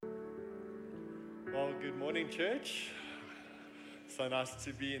Well, good morning, church. So nice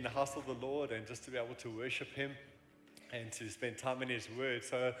to be in the house of the Lord and just to be able to worship Him and to spend time in His Word.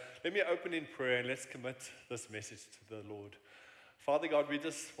 So let me open in prayer and let's commit this message to the Lord. Father God, we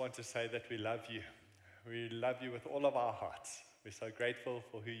just want to say that we love you. We love you with all of our hearts. We're so grateful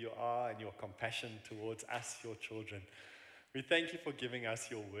for who you are and your compassion towards us, your children. We thank you for giving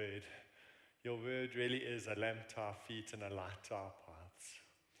us your word. Your word really is a lamp to our feet and a light to our paths.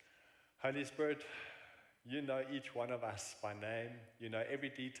 Holy Spirit, you know each one of us by name. You know every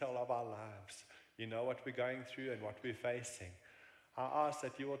detail of our lives. You know what we're going through and what we're facing. I ask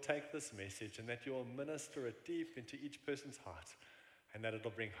that you will take this message and that you will minister it deep into each person's heart and that it'll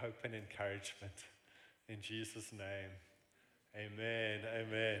bring hope and encouragement. In Jesus' name, amen,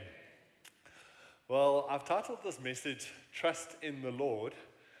 amen. Well, I've titled this message, Trust in the Lord.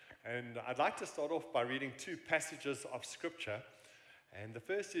 And I'd like to start off by reading two passages of Scripture. And the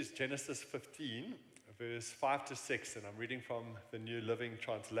first is Genesis 15, verse 5 to 6, and I'm reading from the New Living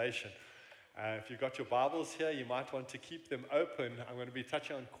Translation. If you've got your Bibles here, you might want to keep them open. I'm going to be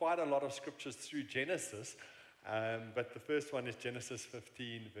touching on quite a lot of scriptures through Genesis, but the first one is Genesis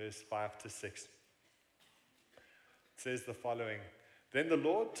 15, verse 5 to 6. It says the following: Then the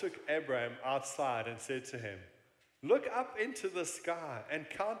Lord took Abraham outside and said to him, "Look up into the sky and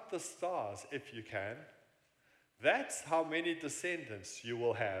count the stars if you can. That's how many descendants you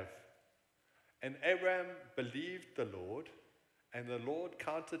will have." And Abraham believed the Lord, and the Lord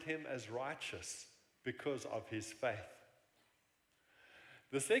counted him as righteous because of his faith.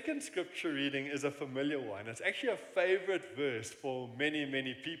 The second scripture reading is a familiar one. It's actually a favorite verse for many,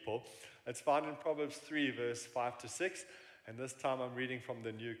 many people. It's found in Proverbs 3, verse 5 to 6, and this time I'm reading from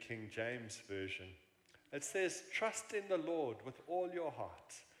the New King James Version. It says, "Trust in the Lord with all your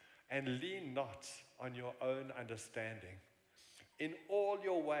heart, and lean not on your own understanding. In all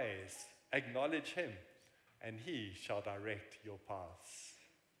your ways acknowledge him, and he shall direct your paths."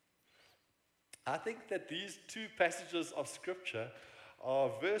 I think that these two passages of Scripture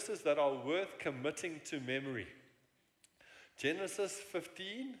are verses that are worth committing to memory. Genesis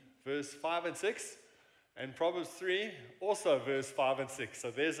 15, verse 5 and 6, and Proverbs 3, also verse 5 and 6.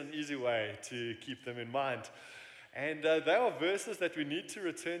 So there's an easy way to keep them in mind. And they are verses that we need to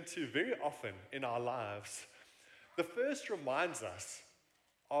return to very often in our lives. The first reminds us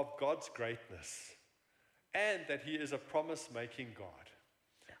of God's greatness and that he is a promise-making God.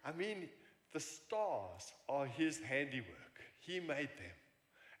 I mean, the stars are his handiwork. He made them.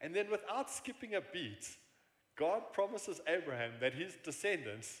 And then without skipping a beat, God promises Abraham that his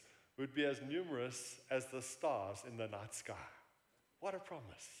descendants would be as numerous as the stars in the night sky. What a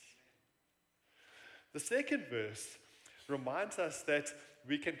promise. The second verse reminds us that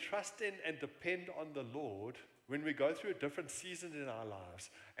we can trust in and depend on the Lord when we go through a different season in our lives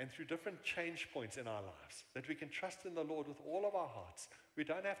and through different change points in our lives, that we can trust in the Lord with all of our hearts. We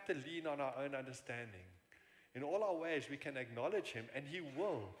don't have to lean on our own understanding. In all our ways, we can acknowledge him, and he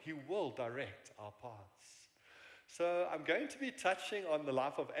will direct our paths. So I'm going to be touching on the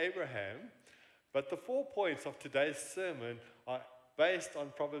life of Abraham, but the 4 points of today's sermon are based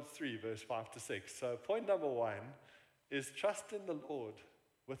on Proverbs 3, verse 5 to 6. So point number 1 is trust in the Lord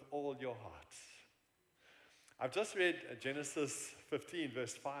with all your heart. I've just read Genesis 15,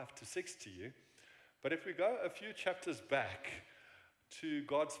 verse 5 to 6 to you, but if we go a few chapters back to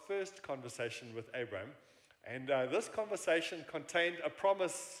God's first conversation with Abraham, and this conversation contained a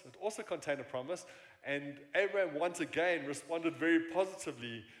promise, it also contained a promise, and Abraham once again responded very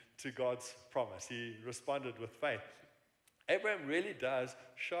positively to God's promise. He responded with faith. Abraham really does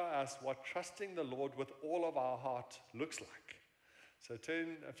show us what trusting the Lord with all of our heart looks like. So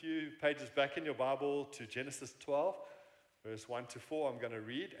turn a few pages back in your Bible to Genesis 12, verse 1 to 4. I'm going to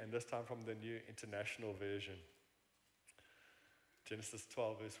read, and this time from the New International Version. Genesis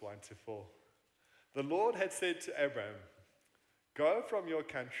 12, verse 1 to 4. The Lord had said to Abraham, "Go from your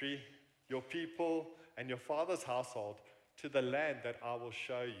country, your people, and your father's household to the land that I will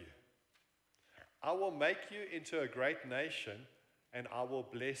show you. I will make you into a great nation, and I will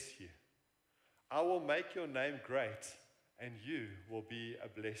bless you. I will make your name great, and you will be a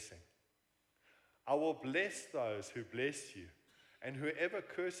blessing. I will bless those who bless you, and whoever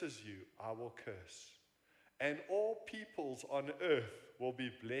curses you, I will curse. And all peoples on earth will be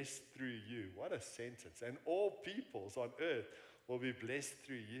blessed through you." What a sentence. And all peoples on earth will be blessed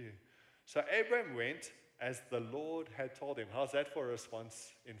through you. So Abraham went as the Lord had told him. How's that for a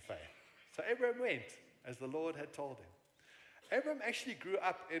response in faith? So Abraham went as the Lord had told him. Abraham actually grew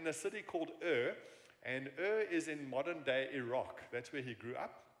up in a city called Ur, and Ur is in modern-day Iraq. That's where he grew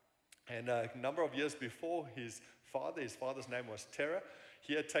up. And a number of years before his father's name was Terah,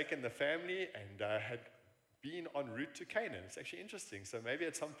 he had taken the family and had been en route to Canaan. It's actually interesting. So maybe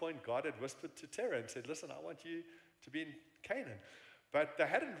at some point God had whispered to Terah and said, listen, I want you to be in Canaan. But they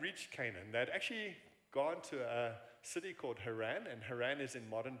hadn't reached Canaan. They had actually gone to a city called Haran, and Haran is in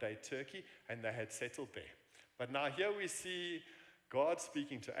modern-day Turkey, and they had settled there. But now here we see God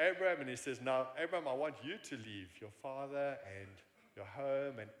speaking to Abram, and he says, now, Abram, I want you to leave your father and your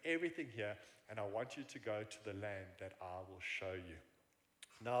home and everything here, and I want you to go to the land that I will show you.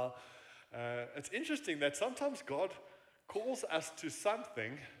 Now, it's interesting that sometimes God calls us to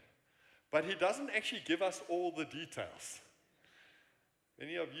something, but he doesn't actually give us all the details.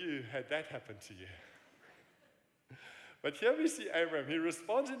 Any of you had that happen to you? But here we see Abram. He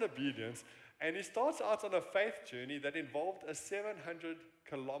responds in obedience, and he starts out on a faith journey that involved a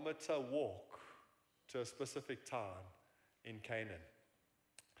 700-kilometer walk to a specific town in Canaan.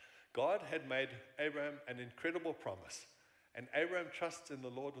 God had made Abram an incredible promise, and Abram trusts in the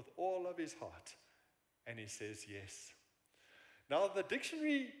Lord with all of his heart, and he says yes. Now, the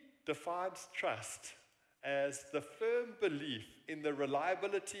dictionary defines trust as the firm belief in the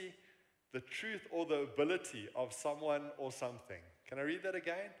reliability, the truth, or the ability of someone or something. Can I read that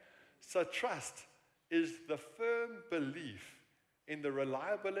again? So trust is the firm belief in the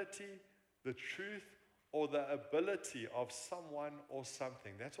reliability, the truth, or the ability of someone or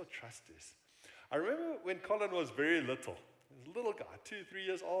something. That's what trust is. I remember when Colin was very little. He was a little guy, 2-3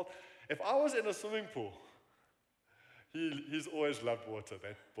 years old. If I was in a swimming pool, he's always loved water,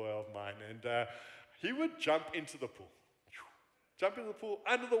 that boy of mine. And he would jump into the pool. Jump into the pool,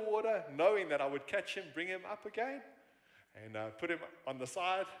 under the water, knowing that I would catch him, bring him up again, and put him on the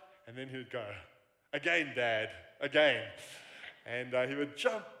side, and then he would go, again, Dad, again. And he would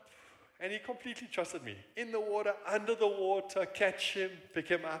jump, and he completely trusted me. In the water, under the water, catch him, pick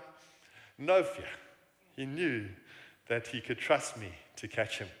him up. No fear. He knew that he could trust me to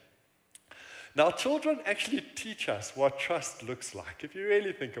catch him. Now, children actually teach us what trust looks like. If you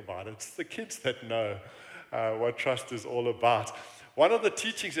really think about it, it's the kids that know what trust is all about. One of the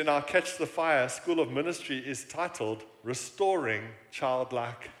teachings in our Catch the Fire School of Ministry is titled Restoring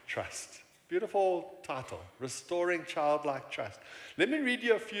Childlike Trust. Beautiful title, Restoring Childlike Trust. Let me read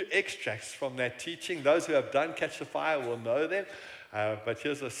you a few extracts from that teaching. Those who have done Catch the Fire will know them, but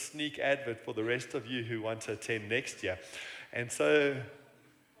here's a sneak advert for the rest of you who want to attend next year. And so,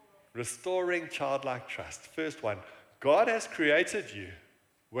 restoring childlike trust. First one, God has created you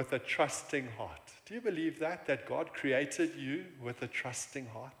with a trusting heart. Do you believe that God created you with a trusting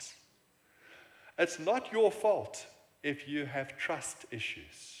heart? It's not your fault if you have trust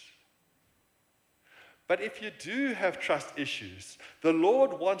issues. But if you do have trust issues, the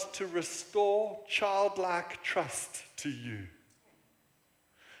Lord wants to restore childlike trust to you.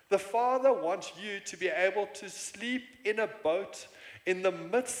 The Father wants you to be able to sleep in a boat in the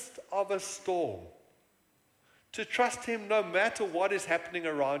midst of a storm. To trust him no matter what is happening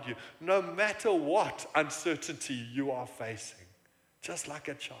around you, no matter what uncertainty you are facing, just like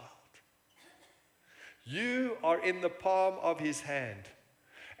a child. You are in the palm of his hand,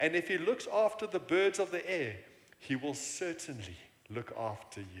 and if he looks after the birds of the air, he will certainly look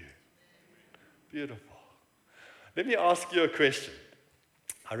after you. Beautiful. Let me ask you a question.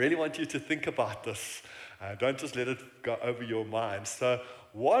 I really want you to think about this. Don't just let it go over your mind. So,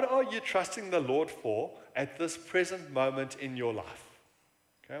 what are you trusting the Lord for at this present moment in your life?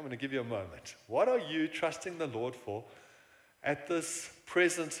 Okay, I'm going to give you a moment. What are you trusting the Lord for at this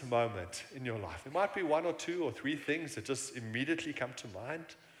present moment in your life? It might be 1 or 2 or 3 things that just immediately come to mind.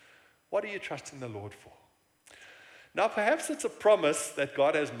 What are you trusting the Lord for? Now, perhaps it's a promise that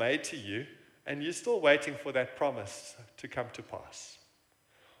God has made to you, and you're still waiting for that promise to come to pass.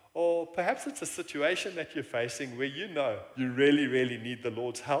 Or perhaps it's a situation that you're facing where you know you really, really need the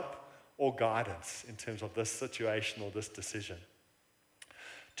Lord's help or guidance in terms of this situation or this decision.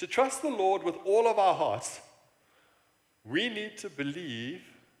 To trust the Lord with all of our hearts, we need to believe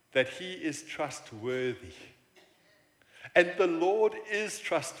that he is trustworthy. And the Lord is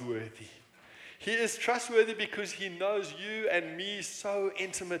trustworthy. He is trustworthy because he knows you and me so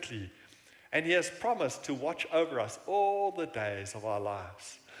intimately. And he has promised to watch over us all the days of our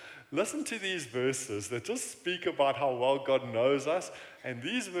lives. Listen to these verses that just speak about how well God knows us, and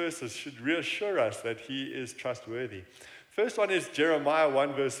these verses should reassure us that he is trustworthy. First one is Jeremiah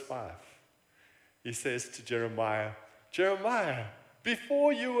 1 verse 5. He says to Jeremiah, Jeremiah,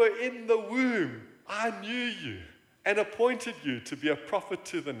 before you were in the womb, I knew you and appointed you to be a prophet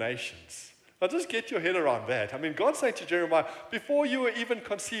to the nations. Now just get your head around that. I mean, God's saying to Jeremiah, before you were even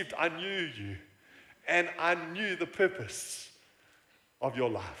conceived, I knew you, and I knew the purpose of your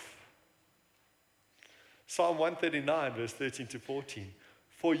life. Psalm 139, verse 13 to 14.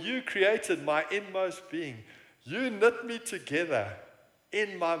 For you created my inmost being. You knit me together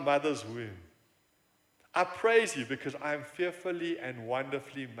in my mother's womb. I praise you because I am fearfully and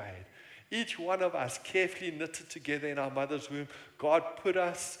wonderfully made. Each one of us carefully knitted together in our mother's womb. God put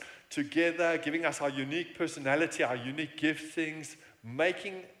us together, giving us our unique personality, our unique giftings,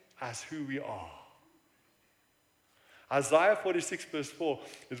 making us who we are. Isaiah 46 verse 4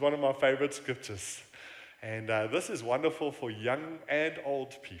 is one of my favorite scriptures. And this is wonderful for young and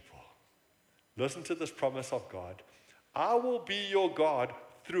old people. Listen to this promise of God. I will be your God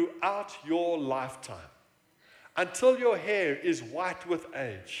throughout your lifetime, until your hair is white with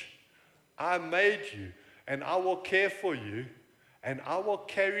age. I made you, and I will care for you, and I will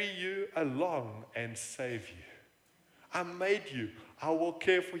carry you along and save you. I made you. I will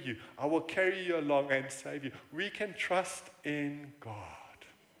care for you. I will carry you along and save you. We can trust in God.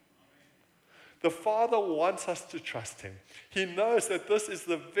 The Father wants us to trust Him. He knows that this is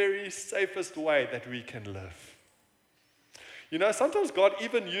the very safest way that we can live. You know, sometimes God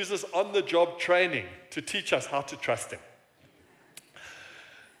even uses on-the-job training to teach us how to trust Him.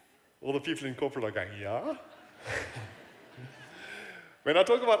 All the people in corporate are going, yeah? When I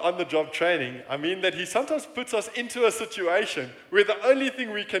talk about on-the-job training, I mean that He sometimes puts us into a situation where the only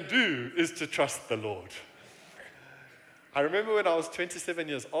thing we can do is to trust the Lord. I remember when I was 27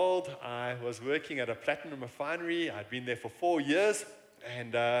 years old, I was working at a platinum refinery. I'd been there for 4 years.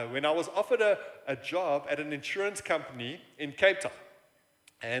 And when I was offered a job at an insurance company in Cape Town.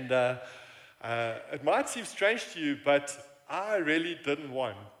 And it might seem strange to you, but I really didn't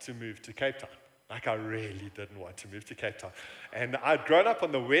want to move to Cape Town. Like, I really didn't want to move to Cape Town. And I'd grown up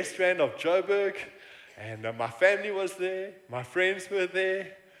on the west rand of Joburg, and my family was there, my friends were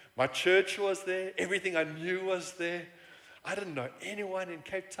there, my church was there, everything I knew was there. I didn't know anyone in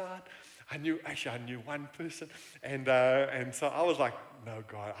Cape Town. I knew one person. And so I was like, no,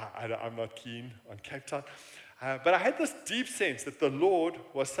 God, I'm not keen on Cape Town. But I had this deep sense that the Lord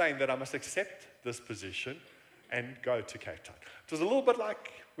was saying that I must accept this position and go to Cape Town. It was a little bit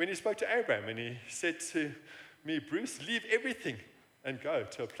like when He spoke to Abraham and He said to me, Bruce, leave everything and go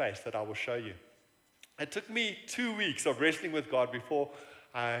to a place that I will show you. It took me 2 weeks of wrestling with God before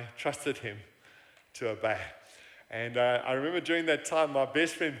I trusted Him to obey. And I remember during that time, my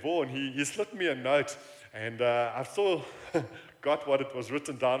best friend Vaughan, he slipped me a note, and I still got what it was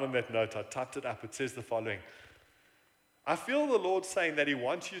written down on that note. I typed it up. It says the following: I feel the Lord saying that He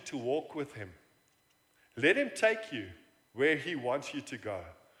wants you to walk with Him. Let Him take you where He wants you to go.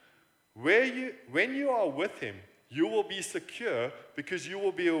 When you are with Him, you will be secure because you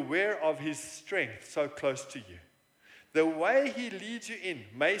will be aware of His strength so close to you. The way He leads you in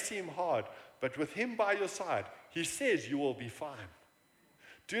may seem hard, but with Him by your side, He says you will be fine.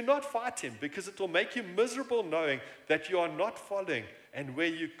 Do not fight Him, because it will make you miserable knowing that you are not following and where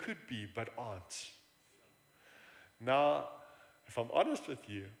you could be but aren't. Now, if I'm honest with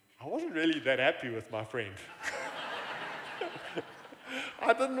you, I wasn't really that happy with my friend.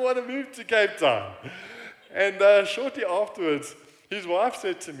 I didn't want to move to Cape Town. And shortly afterwards, his wife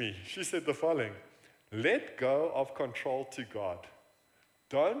said to me, she said the following: let go of control to God.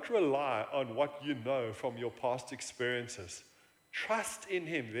 Don't rely on what you know from your past experiences. Trust in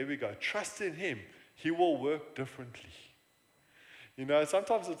Him. There we go. Trust in Him. He will work differently. You know,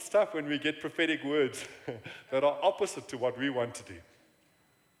 sometimes it's tough when we get prophetic words that are opposite to what we want to do.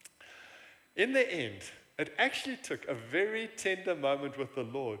 In the end, it actually took a very tender moment with the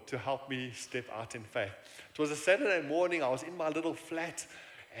Lord to help me step out in faith. It was a Saturday morning. I was in my little flat,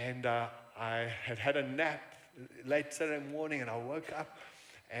 and I had had a nap late Saturday morning, and I woke up.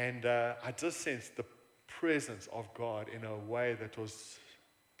 And I just sensed the presence of God in a way that was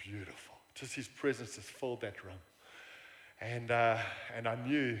beautiful. Just His presence just filled that room. And I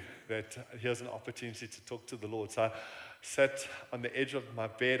knew that here's an opportunity to talk to the Lord. So I sat on the edge of my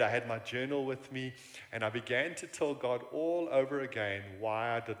bed. I had my journal with me. And I began to tell God all over again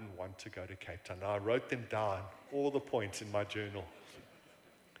why I didn't want to go to Cape Town. I wrote them down, all the points in my journal.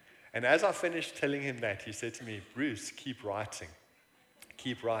 And as I finished telling Him that, He said to me, Bruce, keep writing.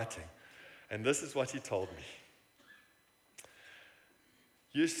 Keep writing. And this is what He told me.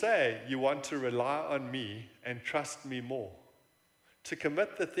 You say you want to rely on me and trust me more, to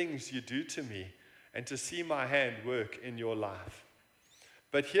commit the things you do to me and to see my hand work in your life.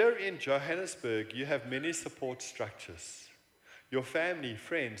 But here in Johannesburg, you have many support structures. Your family,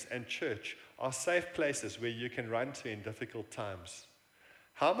 friends, and church are safe places where you can run to in difficult times.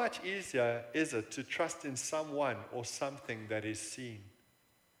 How much easier is it to trust in someone or something that is seen?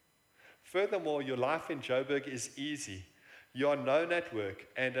 Furthermore, your life in Joburg is easy. You are known at work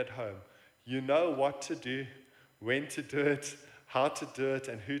and at home. You know what to do, when to do it, how to do it,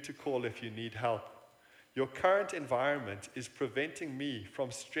 and who to call if you need help. Your current environment is preventing me from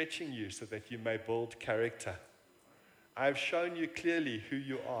stretching you so that you may build character. I have shown you clearly who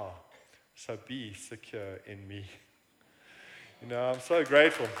you are, so be secure in me. I'm so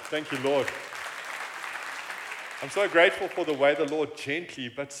grateful. Thank you, Lord. I'm so grateful for the way the Lord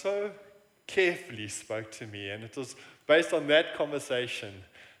gently but so carefully spoke to me. And it was based on that conversation.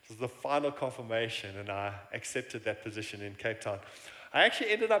 It was the final confirmation, and I accepted that position in Cape Town. I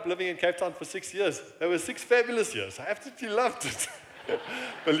actually ended up living in Cape Town for 6 years. There were 6 fabulous years. I absolutely loved it.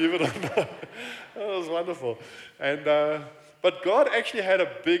 Believe it or not. It was wonderful. But God actually had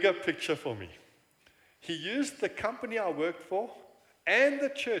a bigger picture for me. He used the company I worked for and the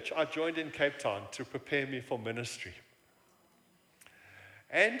church I joined in Cape Town to prepare me for ministry.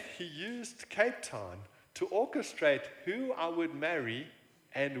 And he used Cape Town to orchestrate who I would marry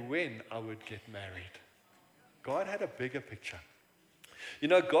and when I would get married. God had a bigger picture.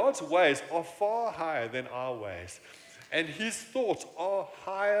 God's ways are far higher than our ways, and his thoughts are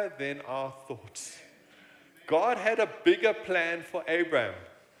higher than our thoughts. God had a bigger plan for Abraham.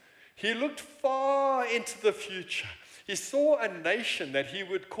 He looked far into the future. He saw a nation that he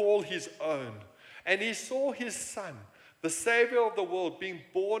would call his own, and he saw his son, the Savior of the world, being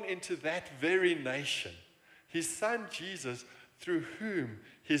born into that very nation. His son Jesus, through whom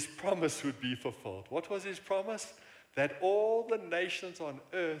his promise would be fulfilled. What was his promise? That all the nations on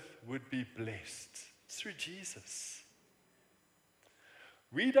earth would be blessed through Jesus.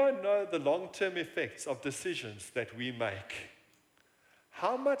 We don't know the long-term effects of decisions that we make.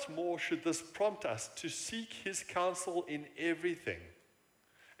 How much more should this prompt us to seek his counsel in everything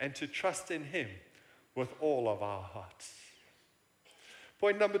and to trust in him with all of our hearts?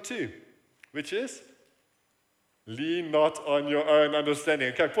 Point number 2, which is lean not on your own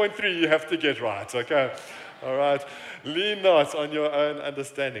understanding. Okay, point 3 you have to get right, okay? All right, lean not on your own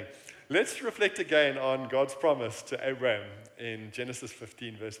understanding. Let's reflect again on God's promise to Abraham in Genesis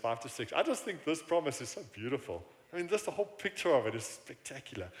 15, verse 5 to 6. I just think this promise is so beautiful. Just the whole picture of it is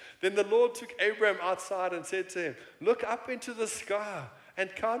spectacular. Then the Lord took Abraham outside and said to him, look up into the sky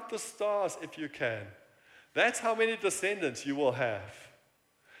and count the stars if you can. That's how many descendants you will have.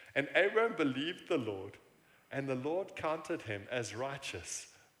 And Abraham believed the Lord, and the Lord counted him as righteous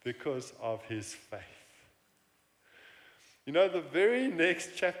because of his faith. The very next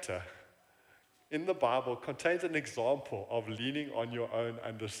chapter in the Bible contains an example of leaning on your own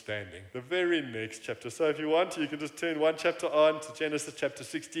understanding. The very next chapter. So if you want to, you can just turn one chapter on to Genesis chapter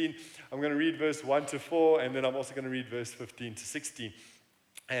 16. I'm going to read verse 1 to 4, and then I'm also going to read verse 15 to 16.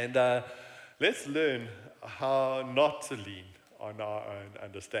 And let's learn how not to lean on our own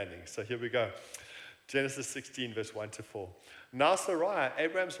understanding. So here we go. Genesis 16, verse 1 to 4. Now Sarai,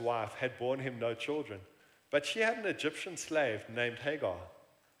 Abraham's wife, had borne him no children, but she had an Egyptian slave named Hagar.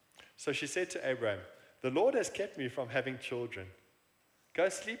 So she said to Abraham, the Lord has kept me from having children. Go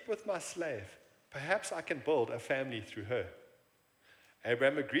sleep with my slave. Perhaps I can build a family through her.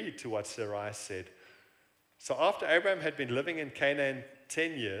 Abraham agreed to what Sarai said. So after Abraham had been living in Canaan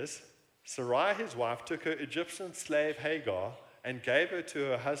 10 years, Sarai, his wife, took her Egyptian slave Hagar and gave her to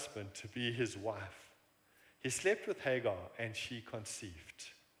her husband to be his wife. He slept with Hagar, and she conceived.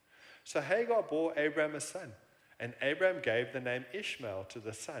 So Hagar bore Abraham a son, and Abraham gave the name Ishmael to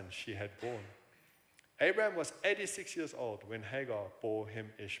the son she had born. Abraham was 86 years old when Hagar bore him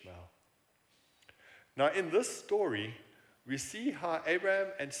Ishmael. Now in this story, we see how Abraham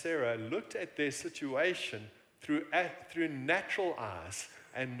and Sarah looked at their situation through natural eyes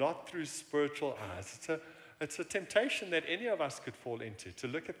and not through spiritual eyes. It's a temptation that any of us could fall into, to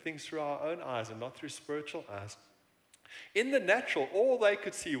look at things through our own eyes and not through spiritual eyes. In the natural, all they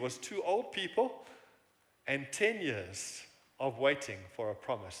could see was 2 old people and 10 years of waiting for a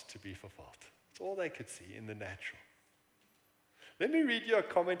promise to be fulfilled. That's all they could see in the natural. Let me read you a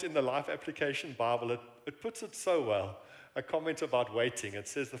comment in the Life Application Bible. It puts it so well. A comment about waiting. It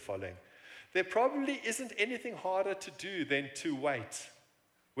says the following: there probably isn't anything harder to do than to wait,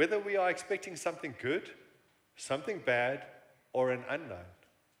 whether we are expecting something good, something bad, or an unknown.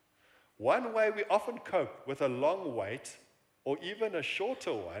 One way we often cope with a long wait, or even a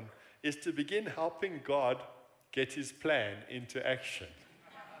shorter one, is to begin helping God get his plan into action.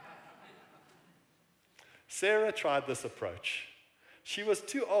 Sarah tried this approach. She was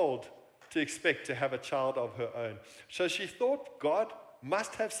too old to expect to have a child of her own, so she thought God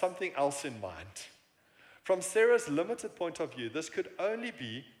must have something else in mind. From Sarah's limited point of view, this could only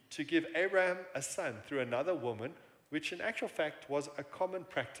be to give Abraham a son through another woman, which in actual fact was a common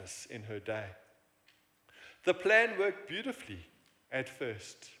practice in her day. The plan worked beautifully at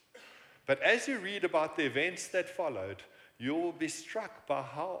first, but as you read about the events that followed, you will be struck by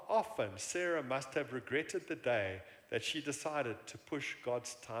how often Sarah must have regretted the day that she decided to push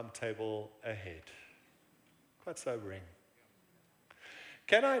God's timetable ahead. Quite sobering.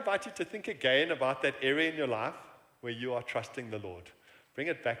 Can I invite you to think again about that area in your life where you are trusting the Lord? Bring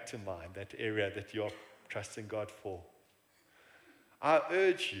it back to mind, that area that you are trusting God for. I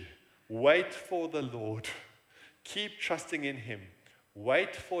urge you, wait for the Lord. Keep trusting in Him.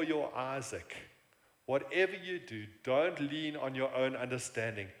 Wait for your Isaac. Whatever you do, don't lean on your own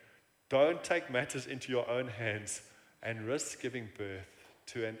understanding. Don't take matters into your own hands and risk giving birth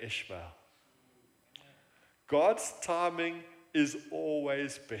to an Ishmael. God's timing is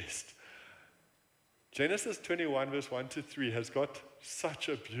always best. Genesis 21 verse 1 to 3 has got such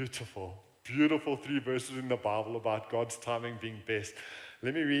a beautiful 3 verses in the Bible about God's timing being best.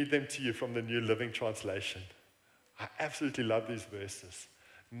 Let me read them to you from the New Living Translation. I absolutely love these verses.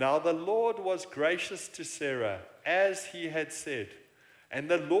 Now the Lord was gracious to Sarah as He had said, and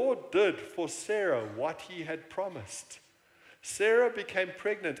the Lord did for Sarah what He had promised. Sarah became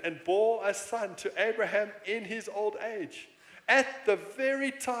pregnant and bore a son to Abraham in his old age, at the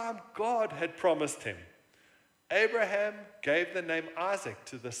very time God had promised him. Abraham gave the name Isaac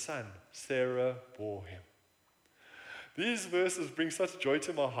to the son Sarah bore him. These verses bring such joy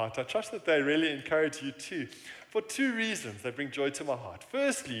to my heart. I trust that they really encourage you too. For 2 reasons they bring joy to my heart.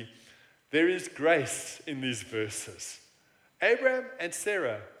 Firstly, there is grace in these verses. Abraham and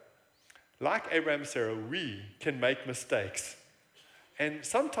Sarah, like Abraham and Sarah, we can make mistakes. And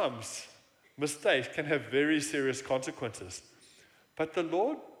sometimes mistakes can have very serious consequences. But the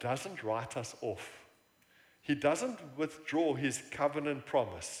Lord doesn't write us off. He doesn't withdraw His covenant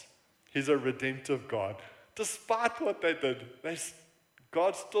promise. He's a redemptive God. Despite what they did,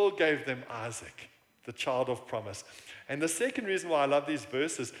 God still gave them Isaac, the child of promise. And the second reason why I love these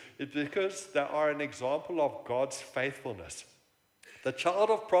verses is because they are an example of God's faithfulness. The child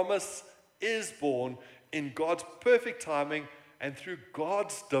of promise is born in God's perfect timing and through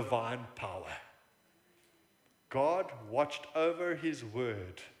God's divine power. God watched over His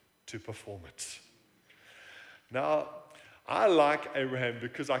word to perform it. Now, I like Abraham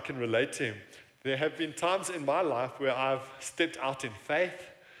because I can relate to him. There have been times in my life where I've stepped out in faith,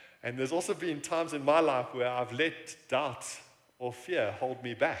 and there's also been times in my life where I've let doubt or fear hold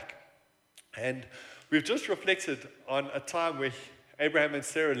me back. And we've just reflected on a time where Abraham and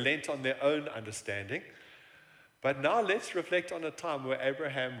Sarah leant on their own understanding. But now let's reflect on a time where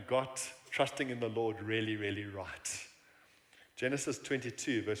Abraham got trusting in the Lord really, really right. Genesis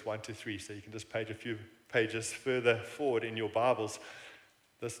 22, verse 1 to 3. So you can just page a few pages further forward in your Bibles.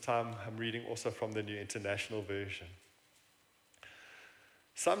 This time I'm reading also from the New International Version.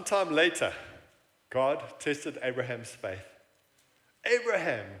 Sometime later, God tested Abraham's faith.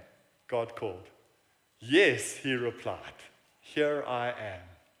 Abraham, God called. Yes, he replied. Here I am.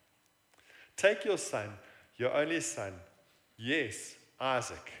 Take your son, your only son, yes,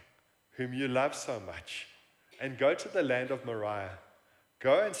 Isaac, whom you love so much, and go to the land of Moriah.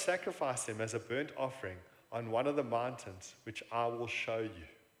 Go and sacrifice him as a burnt offering on one of the mountains, which I will show you.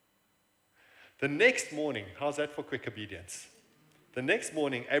 The next morning, how's that for quick obedience? The next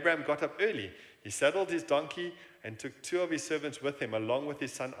morning, Abraham got up early. He saddled his donkey and took 2 of his servants with him, along with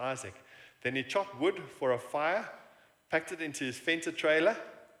his son Isaac. Then he chopped wood for a fire, packed it into his Fendt trailer,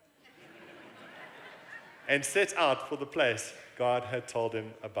 and set out for the place God had told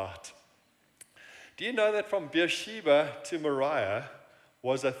him about. Do you know that from Beersheba to Moriah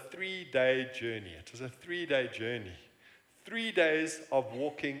was a 3-day journey? It was a 3-day journey. 3 days of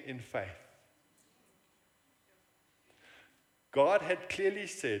walking in faith. God had clearly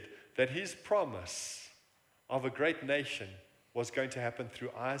said that His promise of a great nation was going to happen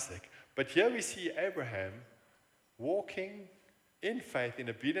through Isaac. But here we see Abraham walking in faith, in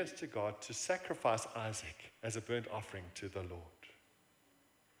obedience to God, to sacrifice Isaac as a burnt offering to the Lord.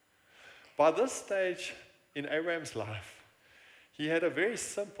 By this stage in Abraham's life, he had a very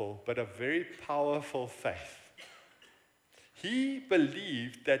simple but a very powerful faith. He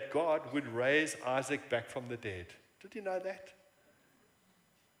believed that God would raise Isaac back from the dead. Did you know that?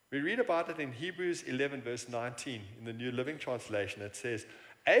 We read about it in Hebrews 11 verse 19 in the New Living Translation. It says,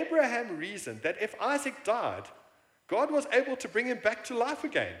 Abraham reasoned that if Isaac died, God was able to bring him back to life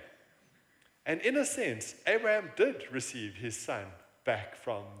again. And in a sense, Abraham did receive his son back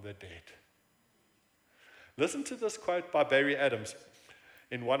from the dead. Listen to this quote by Barry Adams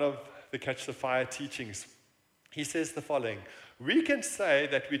in one of the Catch the Fire teachings. He says the following: we can say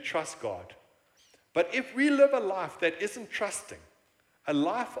that we trust God, but if we live a life that isn't trusting, a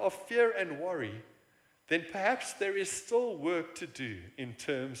life of fear and worry, then perhaps there is still work to do in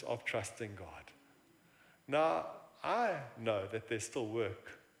terms of trusting God. Now, I know that there's still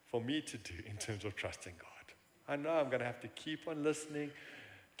work for me to do in terms of trusting God. I know I'm going to have to keep on listening,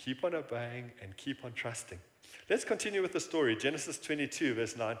 keep on obeying, and keep on trusting. Let's continue with the story. Genesis 22,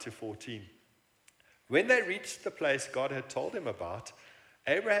 verse 9 to 14. When they reached the place God had told him about,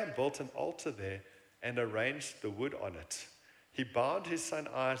 Abraham built an altar there and arranged the wood on it. He bound his son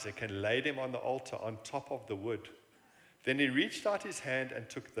Isaac and laid him on the altar on top of the wood. Then he reached out his hand and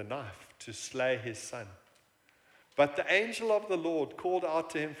took the knife to slay his son. But the angel of the Lord called out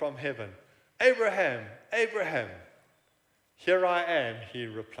to him from heaven, Abraham, Abraham. Here I am, he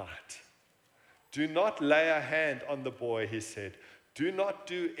replied. Do not lay a hand on the boy, he said. Do not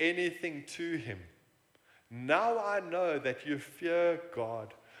do anything to him. Now I know that you fear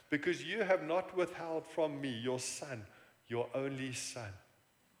God, because you have not withheld from me your son, your only son.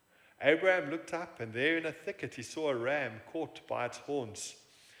 Abraham looked up, and there in a thicket he saw a ram caught by its horns.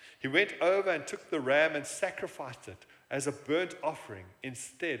 He went over and took the ram and sacrificed it as a burnt offering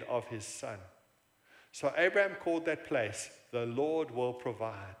instead of his son. So Abraham called that place, the Lord will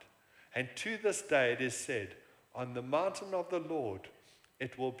provide. And to this day it is said, on the mountain of the Lord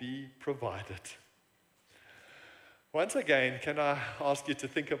it will be provided. Once again, can I ask you to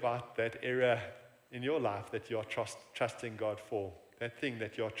think about that area in your life that you are trusting God for, that thing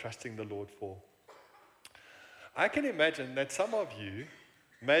that you are trusting the Lord for? I can imagine that some of you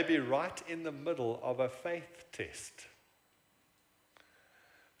may be right in the middle of a faith test.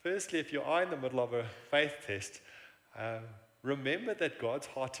 Firstly, if you are in the middle of a faith test, remember that God's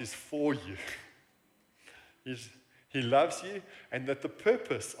heart is for you. He loves you, and that the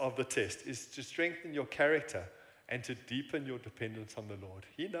purpose of the test is to strengthen your character and to deepen your dependence on the Lord.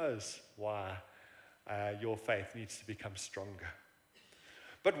 He knows why your faith needs to become stronger.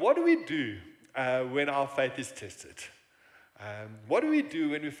 But what do we do when our faith is tested? What do we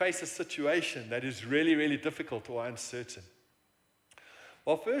do when we face a situation that is really, really difficult or uncertain?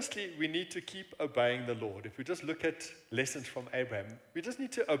 Well, firstly, we need to keep obeying the Lord. If we just look at lessons from Abraham, we just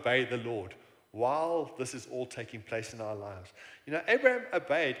need to obey the Lord while this is all taking place in our lives. You know, Abraham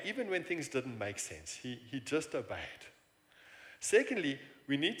obeyed even when things didn't make sense. He just obeyed. Secondly,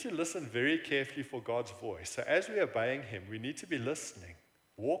 we need to listen very carefully for God's voice. So as we're obeying him, we need to be listening,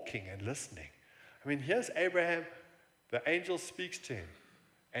 walking and listening. I mean, here's Abraham. The angel speaks to him,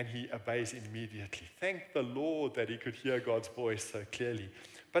 and he obeys immediately. Thank the Lord that he could hear God's voice so clearly.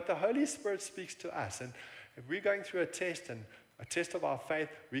 But the Holy Spirit speaks to us, and if we're going through a test of our faith,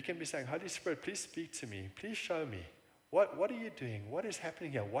 we can be saying, Holy Spirit, please speak to me. Please show me. What are you doing? What is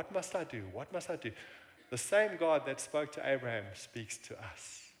happening here? What must I do? What must I do? The same God that spoke to Abraham speaks to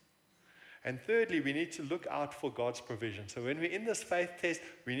us. And thirdly, we need to look out for God's provision. So when we're in this faith test,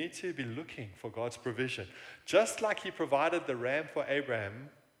 we need to be looking for God's provision. Just like he provided the ram for Abraham,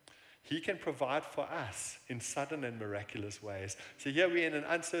 he can provide for us in sudden and miraculous ways. So here we're in an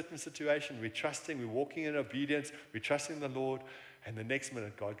uncertain situation. We're trusting, we're walking in obedience, we're trusting the Lord, and the next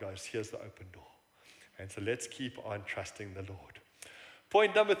minute God goes, here's the open door. And so let's keep on trusting the Lord.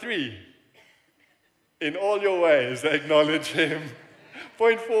 Point number 3, in all your ways, acknowledge him.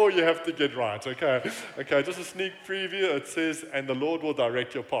 Point 4, you have to get right, okay, just a sneak preview. It says, and the Lord will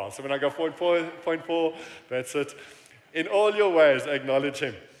direct your path. So when I go point 4, that's it. In all your ways, acknowledge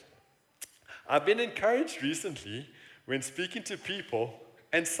him. I've been encouraged recently when speaking to people,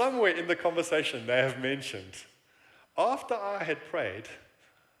 and somewhere in the conversation they have mentioned, after I had prayed,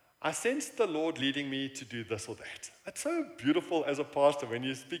 I sensed the Lord leading me to do this or that. It's so beautiful as a pastor when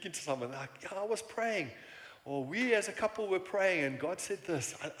you're speaking to someone like, yeah, I was praying. Or we as a couple were praying and God said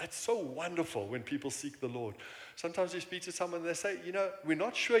this. It's so wonderful when people seek the Lord. Sometimes you speak to someone and they say, you know, we're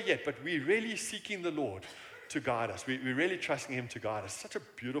not sure yet, but we're really seeking the Lord to guide us. We're really trusting him to guide us. Such a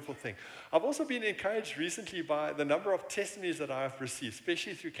beautiful thing. I've also been encouraged recently by the number of testimonies that I have received,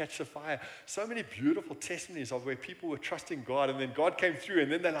 especially through Catch the Fire. So many beautiful testimonies of where people were trusting God, and then God came through,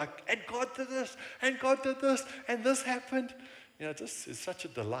 and then they're like, and God did this, and God did this, and this happened. You know, this is such a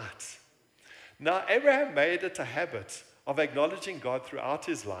delight. Now, Abraham made it a habit of acknowledging God throughout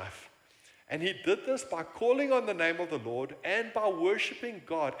his life. And he did this by calling on the name of the Lord and by worshiping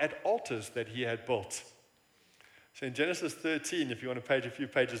God at altars that he had built. So in Genesis 13, if you want to page a few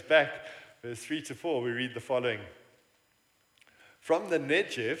pages back, verse 3 to 4, we read the following. From the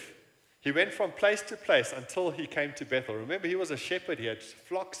Negev, he went from place to place until he came to Bethel. Remember, he was a shepherd. He had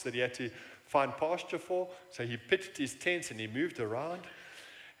flocks that he had to find pasture for. So he pitched his tents and he moved around.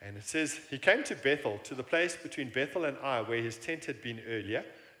 And it says, he came to Bethel, to the place between Bethel and Ai, where his tent had been earlier,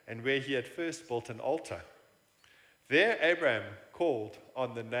 and where he had first built an altar. There Abraham called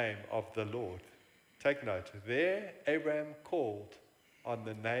on the name of the Lord. Take note, there Abraham called on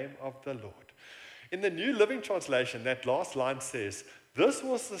the name of the Lord. In the New Living Translation, that last line says, this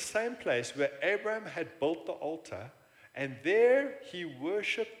was the same place where Abraham had built the altar, and there he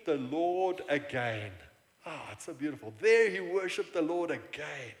worshipped the Lord again. It's so beautiful. There he worshipped the Lord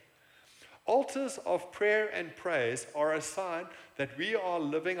again. Altars of prayer and praise are a sign that we are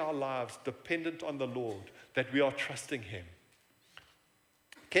living our lives dependent on the Lord, that we are trusting him.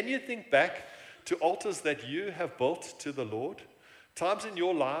 Can you think back to altars that you have built to the Lord? Times in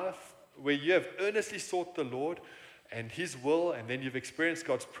your life where you have earnestly sought the Lord and his will, and then you've experienced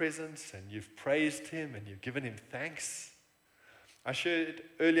God's presence and you've praised him and you've given him thanks. I shared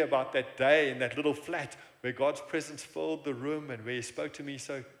earlier about that day in that little flat where God's presence filled the room and where he spoke to me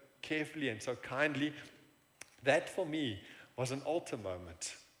so carefully and so kindly. That for me was an altar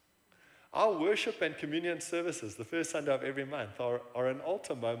moment. Our worship and communion services, the first Sunday of every month, are an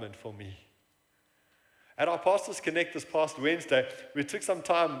altar moment for me. At our Pastors Connect this past Wednesday, we took some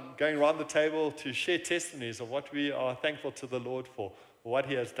time going around the table to share testimonies of what we are thankful to the Lord for what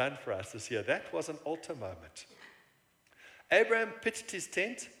he has done for us this year. That was an altar moment. Abraham pitched his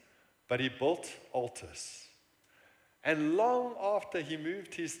tent, but he built altars. And long after he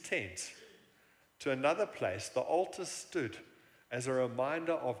moved his tent to another place, the altar stood as a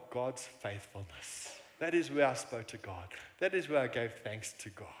reminder of God's faithfulness. That is where I spoke to God. That is where I gave thanks to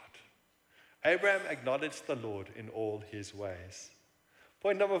God. Abraham acknowledged the Lord in all his ways.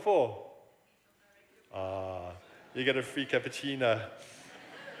 Point number 4. You get a free cappuccino.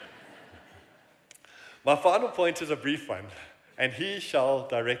 My final point is a brief one, and he shall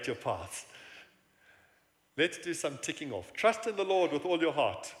direct your paths. Let's do some ticking off. Trust in the Lord with all your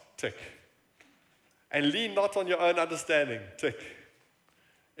heart. Tick. And lean not on your own understanding. Tick.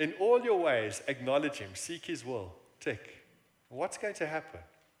 In all your ways, acknowledge him. Seek his will. Tick. What's going to happen?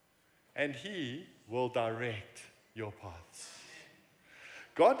 And he will direct your paths.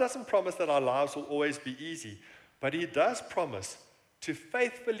 God doesn't promise that our lives will always be easy, but he does promise to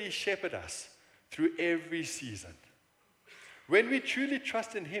faithfully shepherd us through every season. When we truly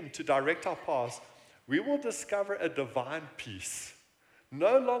trust in him to direct our paths, we will discover a divine peace.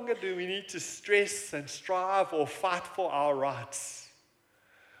 No longer do we need to stress and strive or fight for our rights.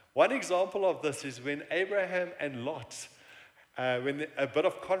 One example of this is when Abraham and Lot, when a bit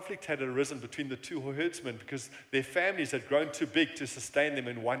of conflict had arisen between the two herdsmen because their families had grown too big to sustain them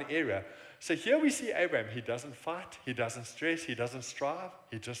in one area. So here we see Abraham. He doesn't fight, he doesn't stress, he doesn't strive,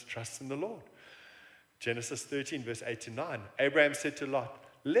 he just trusts in the Lord. Genesis 13, verse 8 to 9. Abraham said to Lot,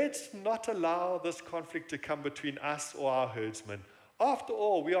 let's not allow this conflict to come between us or our herdsmen. After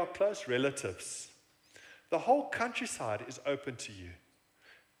all, we are close relatives. The whole countryside is open to you.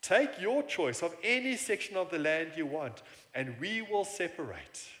 Take your choice of any section of the land you want, and we will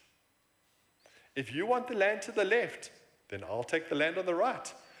separate. If you want the land to the left, then I'll take the land on the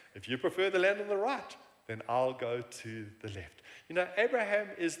right. If you prefer the land on the right, then I'll go to the left. You know, Abraham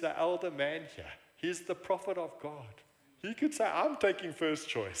is the elder man here. He's the prophet of God. He could say, I'm taking first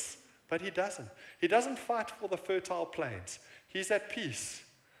choice, but he doesn't. He doesn't fight for the fertile plains. He's at peace,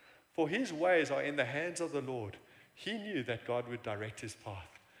 for his ways are in the hands of the Lord. He knew that God would direct his path.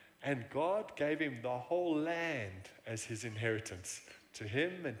 And God gave him the whole land as his inheritance, to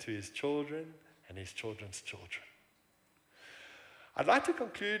him and to his children and his children's children. I'd like to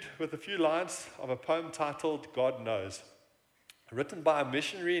conclude with a few lines of a poem titled God Knows, written by a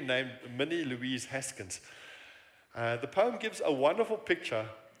missionary named Minnie Louise Haskins. The poem gives a wonderful picture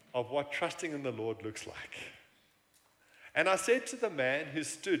of what trusting in the Lord looks like. And I said to the man who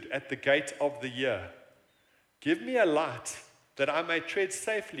stood at the gate of the year, give me a light that I may tread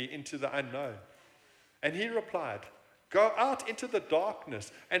safely into the unknown. And he replied, go out into the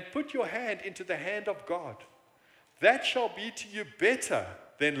darkness and put your hand into the hand of God. That shall be to you better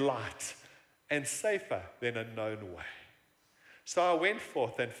than light and safer than a known way. So I went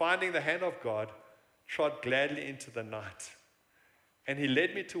forth and finding the hand of God, trod gladly into the night. And he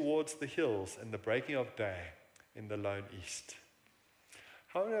led me towards the hills and the breaking of day in the lone east.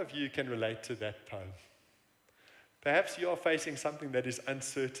 How many of you can relate to that poem? Perhaps you are facing something that is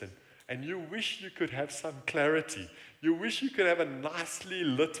uncertain and you wish you could have some clarity. You wish you could have a nicely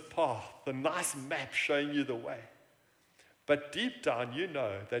lit path, a nice map showing you the way. But deep down you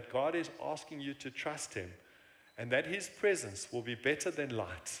know that God is asking you to trust him and that his presence will be better than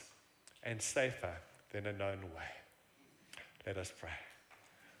light and safer than a known way. Let us pray.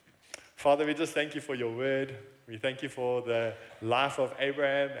 Father, we just thank you for your word. We thank you for the life of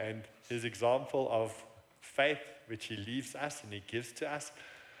Abraham and his example of faith, which he leaves us and he gives to us.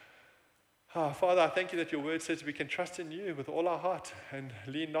 Father, I thank you that your word says we can trust in you with all our heart and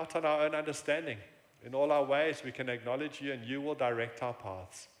lean not on our own understanding. In all our ways, we can acknowledge you and you will direct our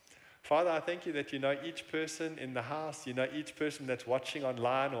paths. Father, I thank you that you know each person in the house, you know each person that's watching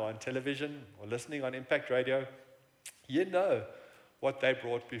online or on television or listening on Impact Radio. You know what they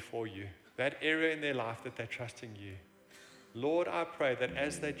brought before you, that area in their life that they're trusting you. Lord, I pray that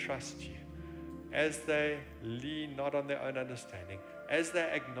as they trust you, as they lean not on their own understanding, as they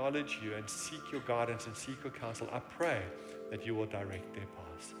acknowledge you and seek your guidance and seek your counsel, I pray that you will direct their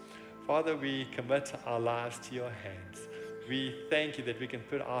paths. Father, we commit our lives to your hands. We thank you that we can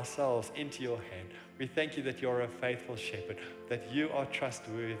put ourselves into your hand. We thank you that you're a faithful shepherd, that you are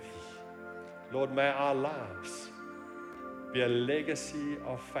trustworthy. Lord, may our lives be a legacy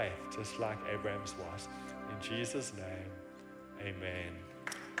of faith, just like Abraham's was. In Jesus' name, amen.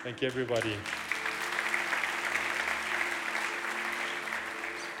 Thank you, everybody.